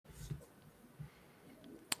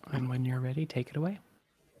And when you're ready, take it away.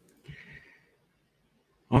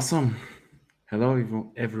 Awesome.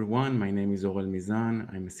 Hello, everyone. My name is Orel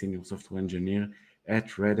Misan. I'm a senior software engineer at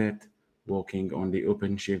Reddit, working on the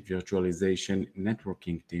OpenShift virtualization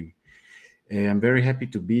networking team. I'm very happy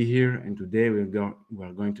to be here, and today we're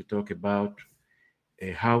going to talk about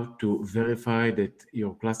how to verify that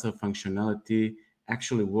your cluster functionality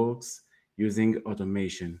actually works using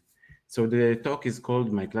automation. So the talk is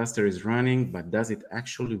called "My cluster is running, but does it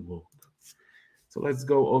actually work?" So let's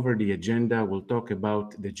go over the agenda. We'll talk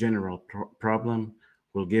about the general problem.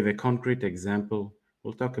 We'll give a concrete example.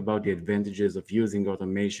 We'll talk about the advantages of using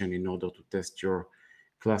automation in order to test your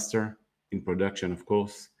cluster in production, of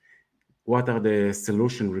course. What are the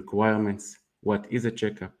solution requirements? What is a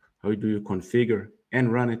checkup? How do you configure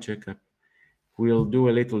and run a checkup? We'll do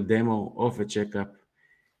a little demo of a checkup.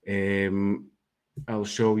 Um, I'll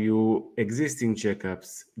show you existing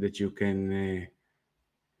checkups that you can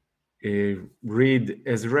read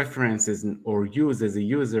as references or use as a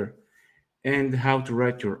user, and how to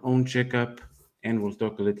write your own checkup, and we'll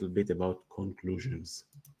talk a little bit about conclusions.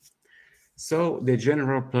 So the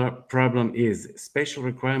general problem is special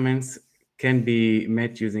requirements can be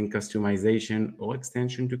met using customization or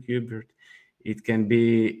extension to KubeVirt. It can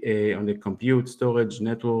be on the compute, storage,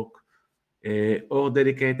 network, or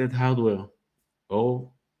dedicated hardware,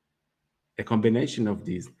 or a combination of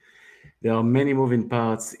these. There are many moving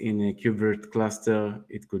parts in a KubeVirt cluster.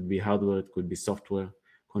 It could be hardware, it could be software.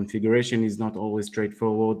 Configuration is not always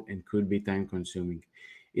straightforward and could be time consuming.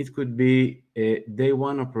 It could be a day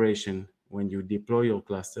one operation when you deploy your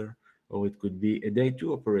cluster, or it could be a day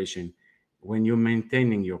two operation when you're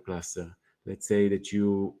maintaining your cluster. Let's say that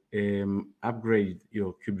you upgrade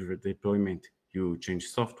your KubeVirt deployment, you change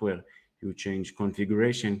software, you change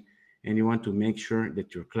configuration, and you want to make sure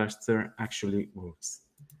that your cluster actually works.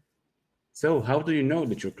 So how do you know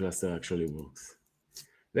that your cluster actually works?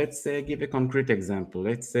 Let's give a concrete example.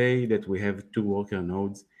 Let's say that we have two worker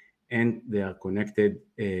nodes and they are connected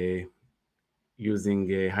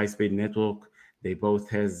using a high-speed network. They both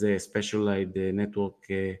has specialized network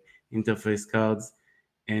interface cards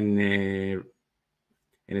and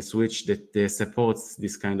a switch that supports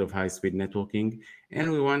this kind of high-speed networking. And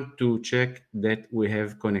we want to check that we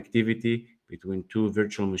have connectivity between two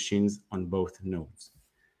virtual machines on both nodes.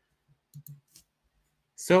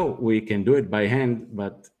 So we can do it by hand,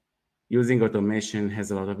 but using automation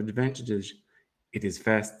has a lot of advantages. It is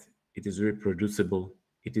fast, it is reproducible,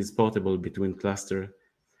 it is portable between clusters.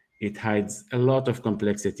 It hides a lot of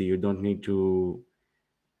complexity. You don't need to,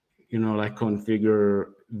 like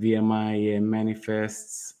configure VMI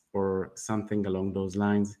manifests or something along those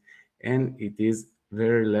lines. And it is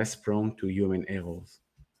very less prone to human errors.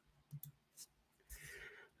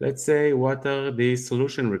 Let's say, what are the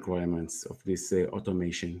solution requirements of this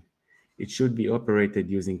automation? It should be operated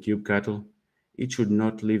using kubectl. It should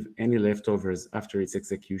not leave any leftovers after its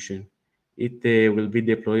execution. It will be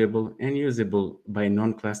deployable and usable by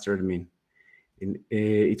non-cluster admin.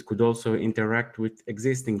 It could also interact with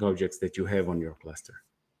existing objects that you have on your cluster.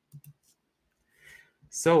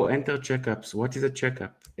 So enter checkups. What is a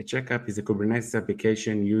checkup? A checkup is a Kubernetes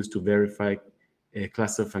application used to verify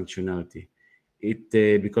cluster functionality.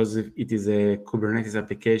 Because it is a Kubernetes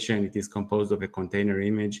application, it is composed of a container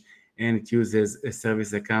image, and it uses a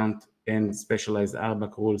service account and specialized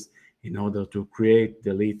RBAC rules in order to create,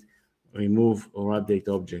 delete, remove, or update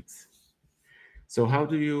objects. So how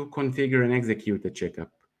do you configure and execute a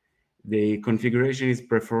checkup? The configuration is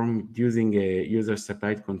performed using a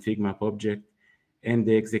user-supplied config map object, and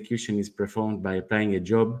the execution is performed by applying a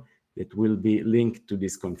job that will be linked to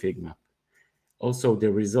this config map. Also,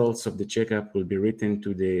 the results of the checkup will be written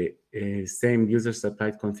to the same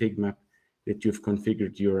user-supplied config map that you've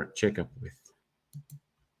configured your checkup with.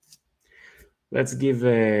 Let's give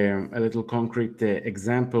a little concrete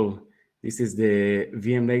example. This is the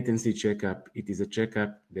VM latency checkup. It is a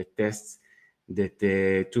checkup that tests that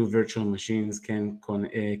two virtual machines can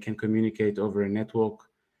communicate over a network,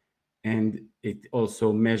 and it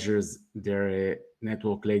also measures their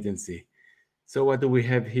network latency. So what do we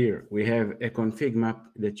have here? We have a config map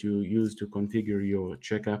that you use to configure your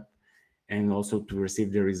checkup and also to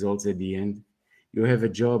receive the results at the end. You have a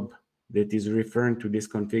job that is referring to this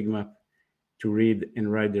config map to read and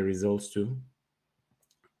write the results to,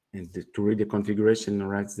 and to read the configuration and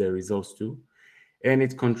writes the results to. And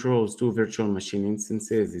it controls two virtual machine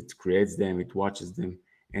instances. It creates them, it watches them,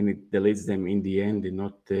 and it deletes them in the end in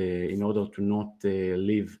order to not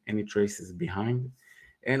leave any traces behind.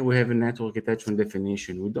 And we have a network attachment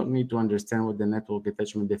definition. We don't need to understand what the network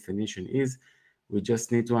attachment definition is. We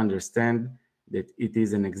just need to understand that it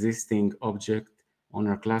is an existing object on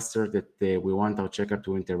our cluster that we want our checkup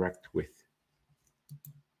to interact with.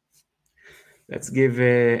 Let's give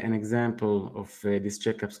an example of this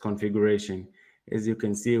checkups configuration. As you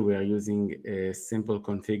can see, we are using a simple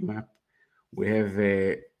config map. We have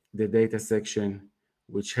the data section,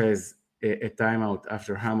 which has a timeout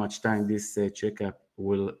after how much time this checkup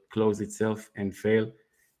will close itself and fail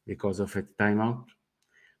because of a timeout.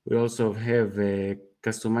 We also have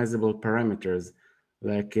customizable parameters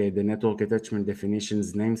like the network attachment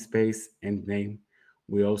definitions namespace and name.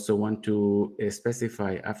 We also want to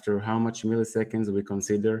specify after how much milliseconds we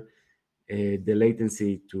consider the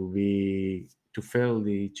latency to fail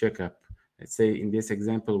the checkup. Let's say in this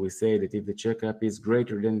example, we say that if the checkup is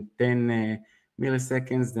greater than 10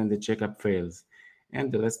 milliseconds, then the checkup fails.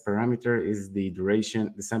 And the last parameter is the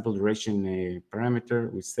duration, the sample duration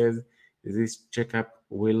parameter, which says this checkup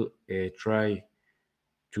will try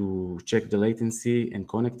to check the latency and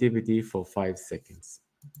connectivity for 5 seconds.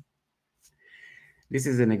 This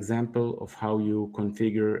is an example of how you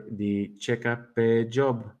configure the checkup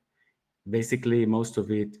job. Basically, most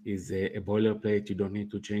of it is a boilerplate. You don't need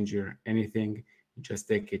to change anything. You just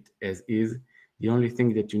take it as is. The only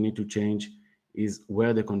thing that you need to change is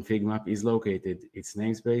where the config map is located, its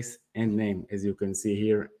namespace and name, as you can see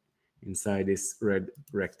here inside this red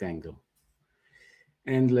rectangle.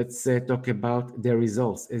 And let's talk about the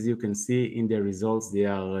results. As you can see in the results, they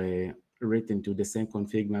are written to the same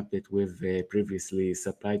config map that we've previously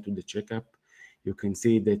supplied to the checkup. You can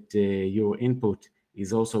see that your input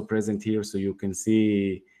is also present here, so you can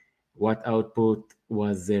see what output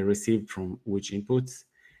was received from which inputs.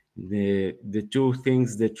 The two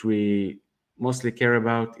things that we mostly care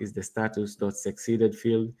about is the status.succeeded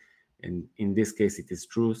field, and in this case it is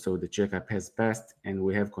true, so the checkup has passed and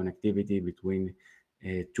we have connectivity between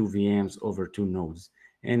two VMs over two nodes.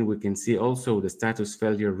 And we can see also the status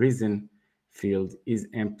failure reason field is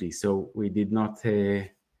empty, so we did not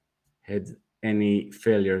had any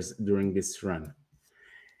failures during this run.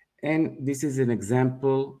 And this is an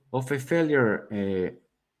example of a failure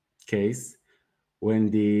case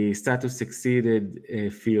when the status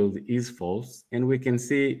succeeded field is false, and we can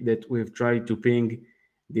see that we've tried to ping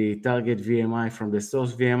the target VMI from the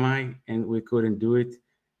source VMI, and we couldn't do it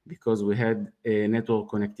because we had network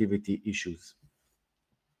connectivity issues.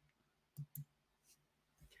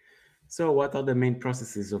 So what are the main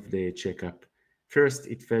processes of the checkup? First,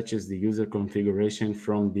 it fetches the user configuration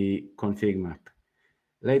from the config map.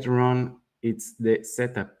 Later on, it's the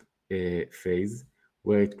setup phase,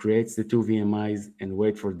 where it creates the two VMIs and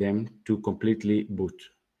wait for them to completely boot.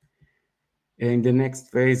 In the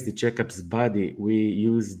next phase, the checkups body, we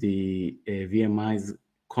use the VMI's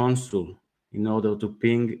console in order to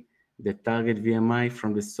ping the target VMI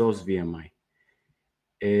from the source VMI.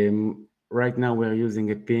 Right now we're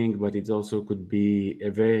using a ping, but it also could be a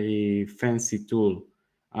very fancy tool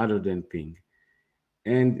other than ping.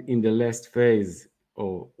 And in the last phase,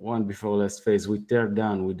 or one before last phase, we tear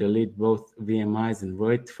down, we delete both VMIs and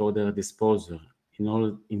wait for their disposal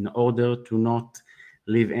in order to not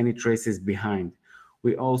leave any traces behind.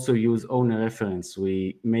 We also use owner reference.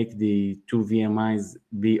 We make the two VMIs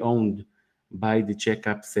be owned by the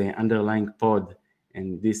checkup's underlying pod,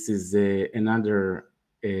 and this is another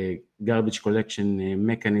garbage collection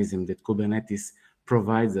mechanism that Kubernetes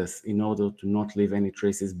provides us in order to not leave any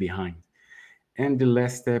traces behind. And the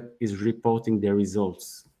last step is reporting the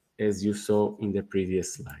results, as you saw in the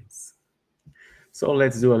previous slides. So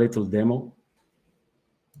let's do a little demo.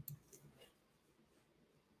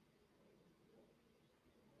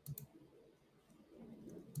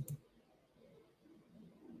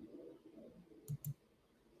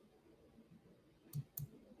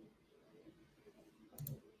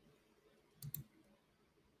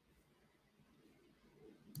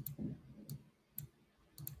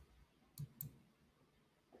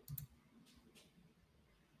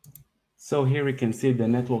 So here we can see the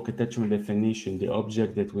network attachment definition, the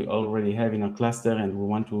object that we already have in our cluster and we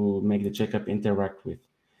want to make the checkup interact with.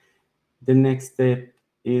 The next step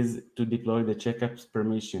is to deploy the checkups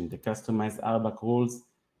permission, the customized RBAC rules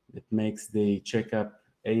that makes the checkup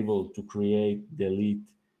able to create, delete,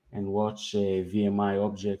 and watch VMI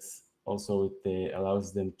objects. Also, it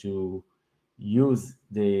allows them to use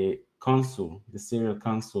the console, the serial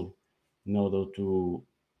console, in order to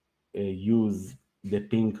use the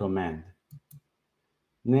ping command.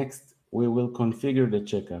 Next, we will configure the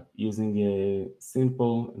checkup using a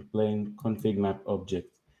simple and plain config map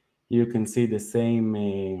object. You can see the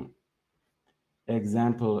same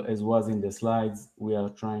example as was in the slides. We are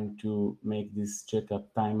trying to make this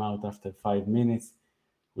checkup timeout after 5 minutes.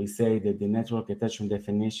 We say that the network attachment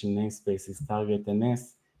definition namespace is target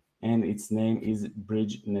NS, and its name is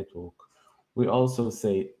bridge network. We also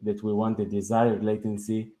say that we want the desired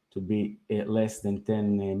latency to be less than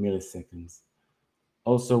 10 milliseconds.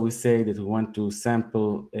 Also, we say that we want to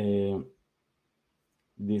sample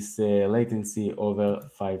this latency over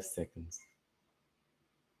 5 seconds.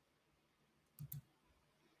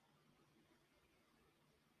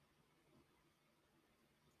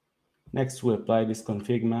 Next, we apply this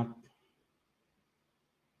config map.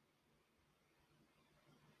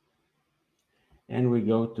 And we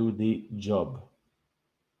go to the job.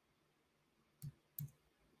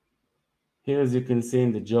 Here, as you can see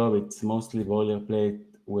in the job, it's mostly boilerplate.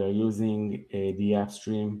 We're using the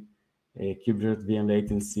upstream KubeVirt VM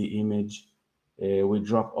latency image. We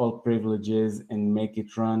drop all privileges and make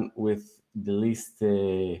it run with the least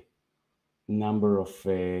number of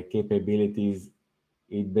capabilities.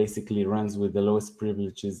 It basically runs with the lowest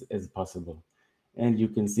privileges as possible. And you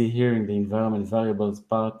can see here in the environment variables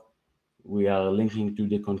part, we are linking to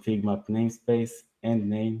the config map namespace and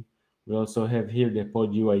name. We also have here the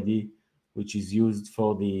pod UID, which is used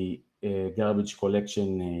for the garbage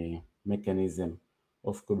collection mechanism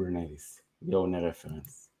of Kubernetes, the owner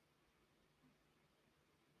reference.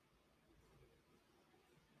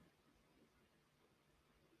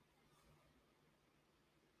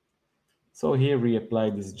 So here we apply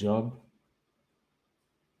this job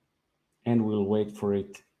and we'll wait for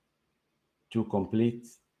it to complete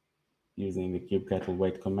using the kubectl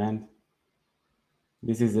wait command.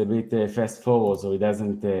 This is a bit fast forward, so it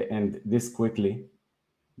doesn't end this quickly,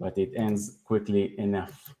 but it ends quickly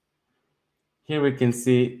enough. Here we can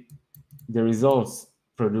see the results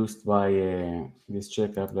produced by this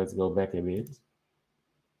checkup. Let's go back a bit.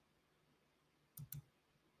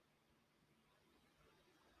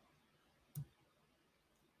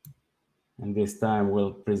 And this time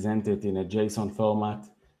we'll present it in a JSON format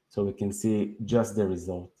so we can see just the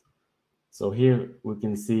result. So here we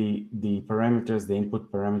can see the parameters, the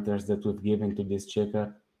input parameters that we've given to this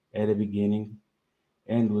checkup at the beginning.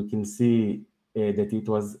 And we can see that it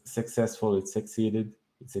was successful, it succeeded.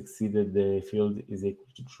 It succeeded, the field is equal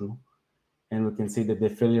to true. And we can see that the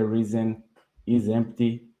failure reason is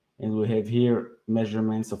empty. And we have here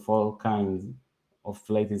measurements of all kinds of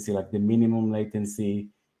latency, like the minimum latency,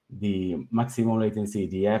 the maximum latency,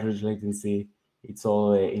 the average latency. It's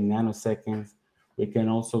all in nanoseconds. We can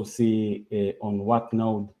also see on what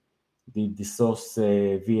node did the source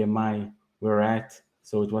VMI were at.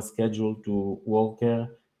 So it was scheduled to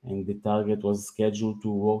worker and the target was scheduled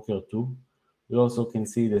to worker 2. We also can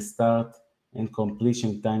see the start and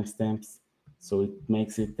completion timestamps. So it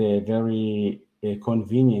makes it very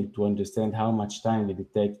convenient to understand how much time did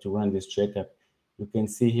it take to run this checkup. You can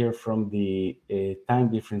see here from the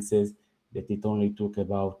time differences that it only took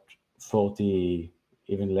about 40,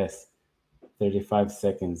 even less, 35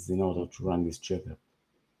 seconds in order to run this checkup.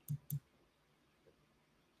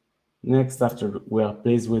 Next, after we are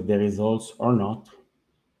pleased with the results or not,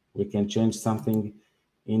 we can change something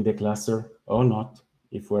in the cluster or not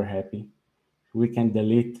if we're happy. We can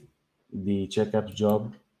delete the checkup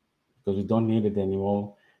job because we don't need it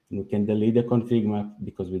anymore. And we can delete the config map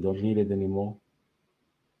because we don't need it anymore.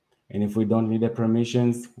 And if we don't need the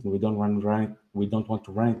permissions, we don't want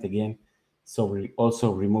to run it again, so we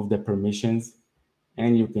also remove the permissions.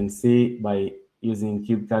 And you can see by using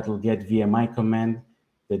kubectl get VMI command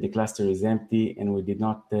that the cluster is empty and we did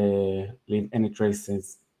not leave any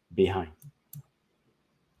traces behind.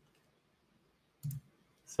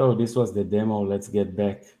 So this was the demo. Let's get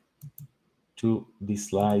back to the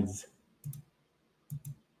slides.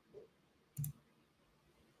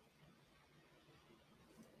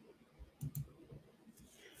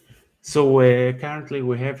 So currently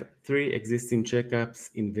we have 3 existing checkups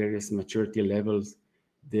in various maturity levels.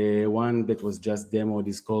 The one that was just demoed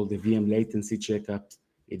is called the VM latency checkup.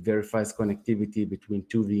 It verifies connectivity between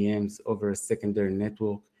 2 VMs over a secondary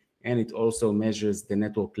network, and it also measures the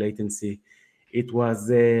network latency. It was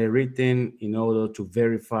written in order to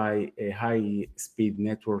verify high-speed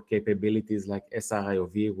network capabilities like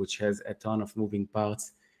SRIOV, which has a ton of moving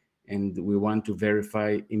parts, and we want to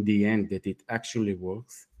verify in the end that it actually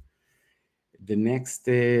works. The next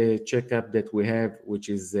checkup that we have, which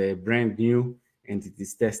is brand new, and it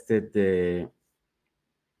is tested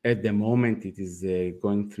at the moment, it is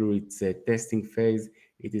going through its testing phase.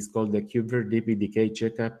 It is called the KubeVirt DPDK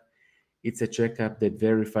checkup. It's a checkup that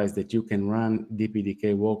verifies that you can run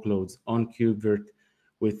DPDK workloads on KubeVirt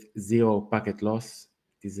with 0 packet loss.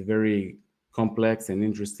 It is a very complex and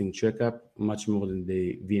interesting checkup, much more than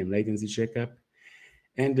the VM latency checkup.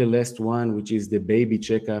 And the last one, which is the baby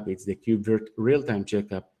checkup, it's the KubeVirt real-time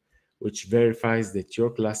checkup, which verifies that your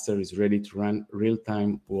cluster is ready to run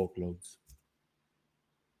real-time workloads.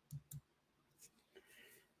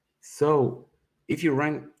 So if you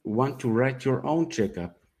want to write your own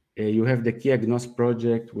checkup, you have the KeyAgnos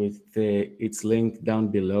project with its link down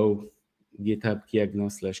below, GitHub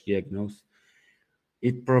KeyAgnos/KeyAgnos.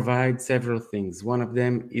 It provides several things. One of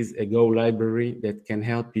them is a Go library that can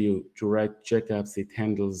help you to write checkups. It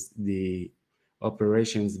handles the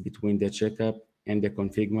operations between the checkup and the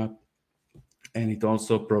config map. And it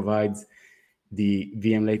also provides the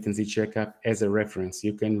VM latency checkup as a reference.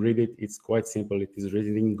 You can read it. It's quite simple. It is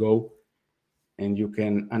written in Go, and you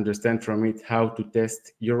can understand from it how to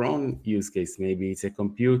test your own use case. Maybe it's a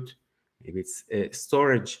compute, maybe it's a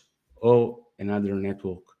storage, or another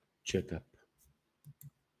network checkup.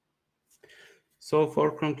 So for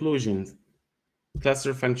conclusions,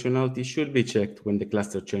 cluster functionality should be checked when the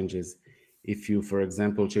cluster changes. If you, for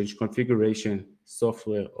example, change configuration,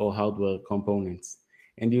 software, or hardware components.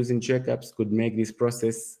 And using checkups could make this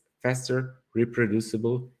process faster,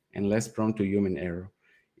 reproducible, and less prone to human error.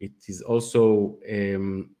 It is also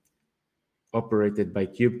operated by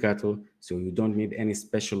kubectl, so you don't need any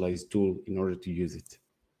specialized tool in order to use it.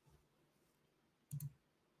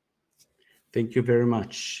 Thank you very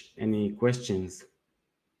much. Any questions?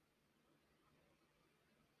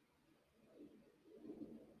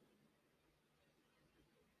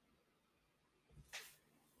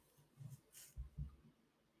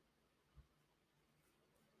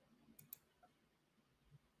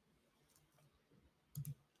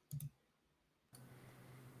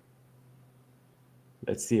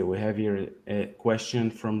 Let's see, we have here a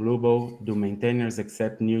question from Lubo. Do maintainers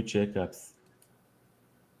accept new checkups?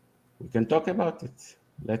 We can talk about it.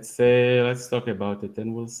 Let's talk about it,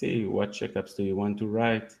 and we'll see what checkups do you want to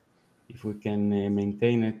write. If we can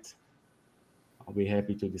maintain it, I'll be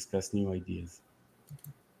happy to discuss new ideas.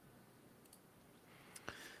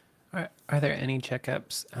 Are there any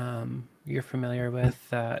checkups you're familiar with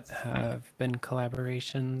that have been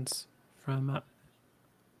collaborations from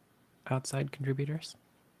outside contributors?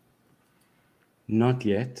 Not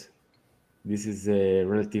yet. This is a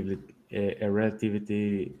relatively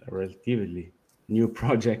new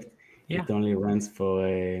project. Yeah. It only runs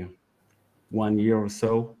for 1 year or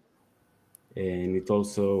so, and it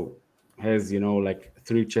also has, like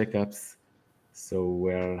 3 checkups. So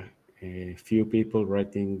we're a few people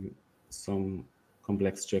writing some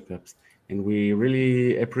complex checkups, and we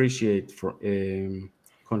really appreciate for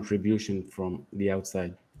contribution from the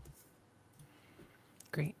outside.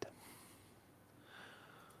 Great.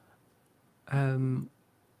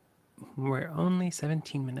 We're only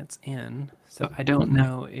 17 minutes in, so I don't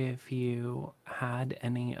know if you had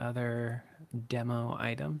any other demo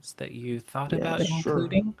items that you thought about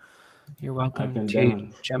including. You're welcome to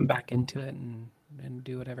jump back into it and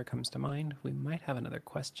do whatever comes to mind. We might have another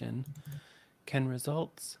question. Can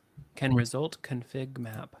result config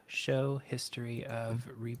map show history of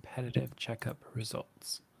repetitive checkup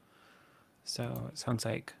results? So it sounds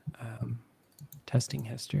like testing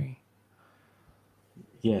history.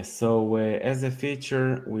 Yes, so as a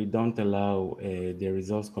feature, we don't allow the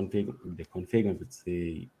results config. It's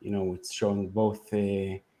it's showing both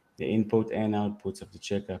the input and outputs of the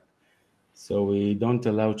checkup. So we don't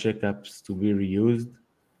allow checkups to be reused.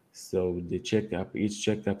 So each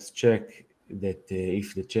checkups check that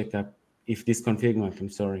if this config map,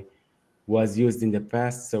 was used in the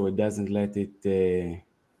past, so it doesn't let it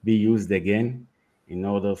be used again in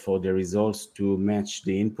order for the results to match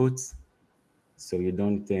the inputs. So you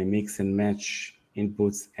don't mix and match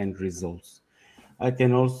inputs and results. I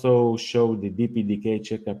can also show the DPDK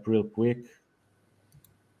checkup real quick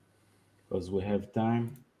because we have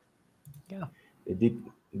time. Yeah. The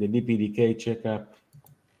DPDK checkup,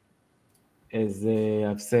 as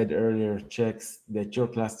I've said earlier, checks that your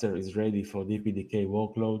cluster is ready for DPDK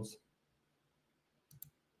workloads.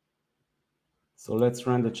 So let's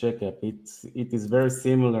run the checkup. It is very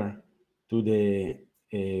similar to the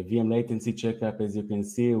VM latency checkup. As you can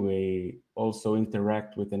see, we also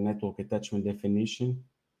interact with the network attachment definition.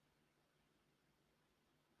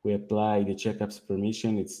 We apply the checkups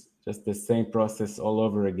permission. It's just the same process all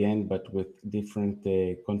over again, but with different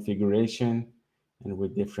configuration and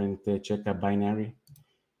with different checkup binary.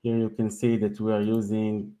 Here you can see that we are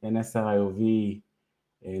using an SRIOV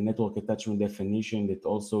network attachment definition that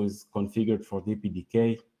also is configured for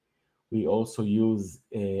DPDK. We also use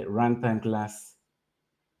a runtime class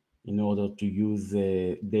in order to use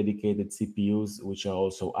dedicated CPUs, which are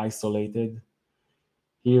also isolated.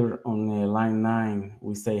 Here on line 9,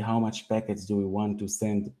 we say how much packets do we want to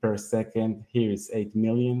send per second. Here is 8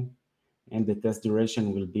 million, and the test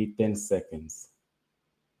duration will be 10 seconds.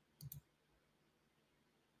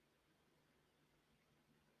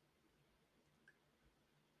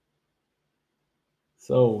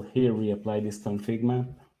 So here we apply this config map.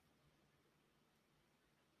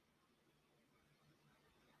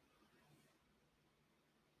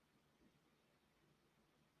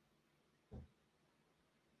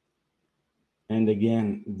 And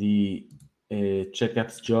again, the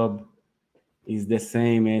checkups job is the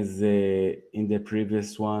same as in the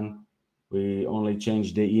previous one. We only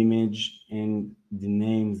change the image and the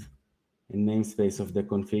names and namespace of the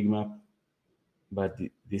config map, but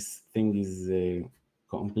this thing is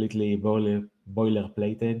completely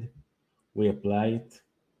boilerplated. We apply it.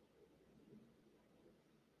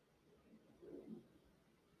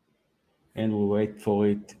 And we wait for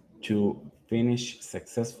it to finish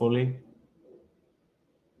successfully.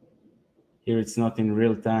 Here it's not in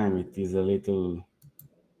real time, it is a little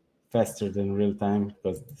faster than real time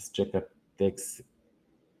because this checkup takes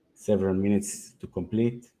several minutes to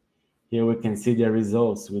complete. Here we can see the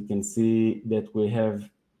results. We can see that we have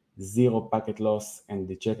 0 packet loss and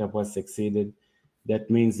the checkup was succeeded. That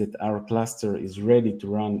means that our cluster is ready to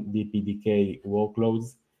run DPDK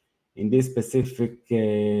workloads. In this specific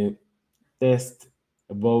test,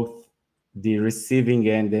 both the receiving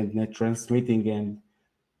end and the transmitting end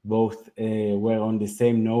both were on the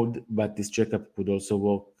same node, but this checkup could also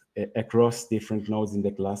work across different nodes in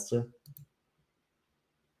the cluster.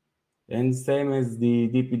 And same as the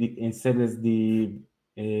DPD, and same as the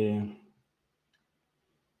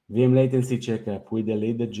VM latency checkup, we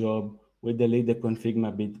delete the job, we delete the config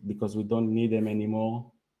map because we don't need them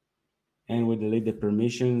anymore, and we delete the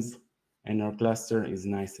permissions, and our cluster is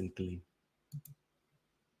nice and clean.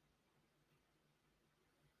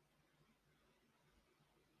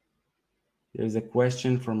 There's a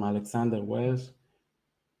question from Alexander Wells.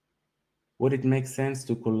 Would it make sense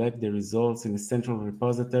to collect the results in a central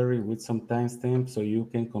repository with some timestamp so you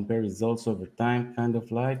can compare results over time, kind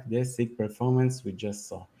of like the SIG performance we just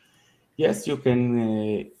saw? Yes, you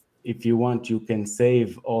can. If you want, you can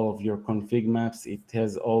save all of your config maps. It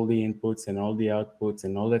has all the inputs and all the outputs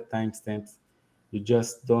and all the timestamps. You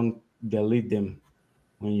just don't delete them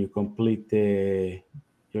when you complete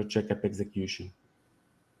your checkup execution.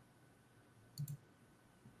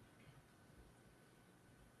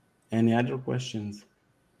 Any other questions?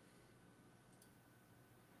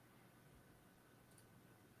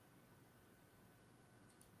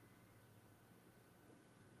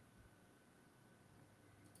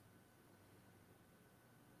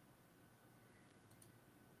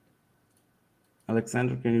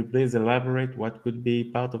 Alexander, can you please elaborate what could be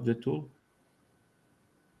part of the tool?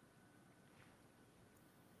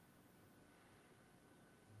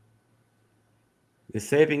 The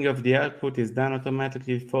saving of the output is done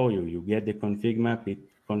automatically for you. You get the config map. It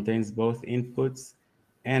contains both inputs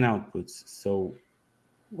and outputs. So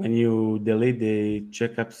when you delete the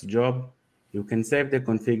checkups job, you can save the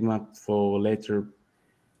config map for later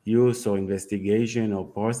use or investigation or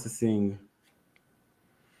processing.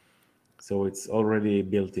 So it's already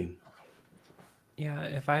built in. Yeah,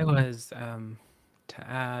 if I was to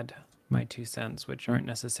add my 2 cents, which aren't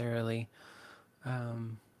necessarily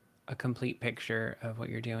a complete picture of what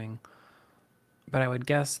you're doing, but I would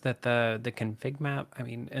guess that the config map, I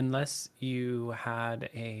mean, unless you had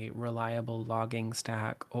a reliable logging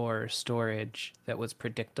stack or storage that was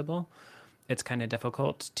predictable, it's kind of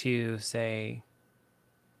difficult to say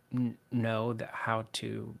know that how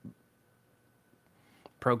to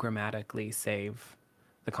programmatically save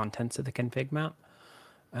the contents of the config map.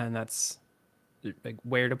 And that's like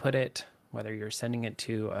where to put it, whether you're sending it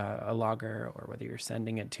to a logger or whether you're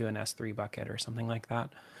sending it to an S3 bucket or something like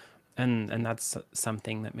that. And that's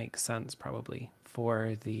something that makes sense probably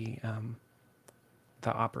for the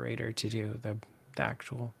operator to do, the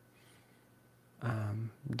actual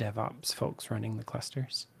DevOps folks running the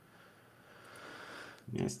clusters.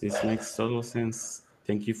 Yes, this makes total sense.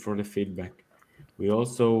 Thank you for the feedback. We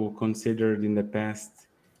also considered in the past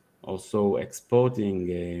also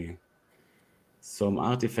exporting some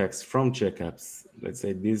artifacts from checkups. Let's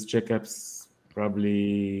say these checkups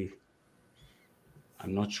probably,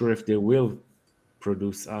 I'm not sure if they will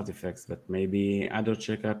produce artifacts, but maybe other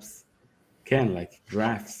checkups can, like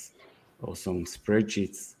graphs or some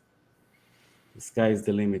spreadsheets. The sky is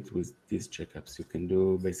the limit with these checkups. You can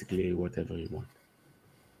do basically whatever you want.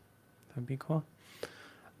 That'd be cool.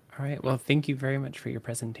 All right. Well, thank you very much for your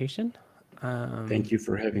presentation. Thank you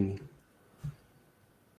for having me.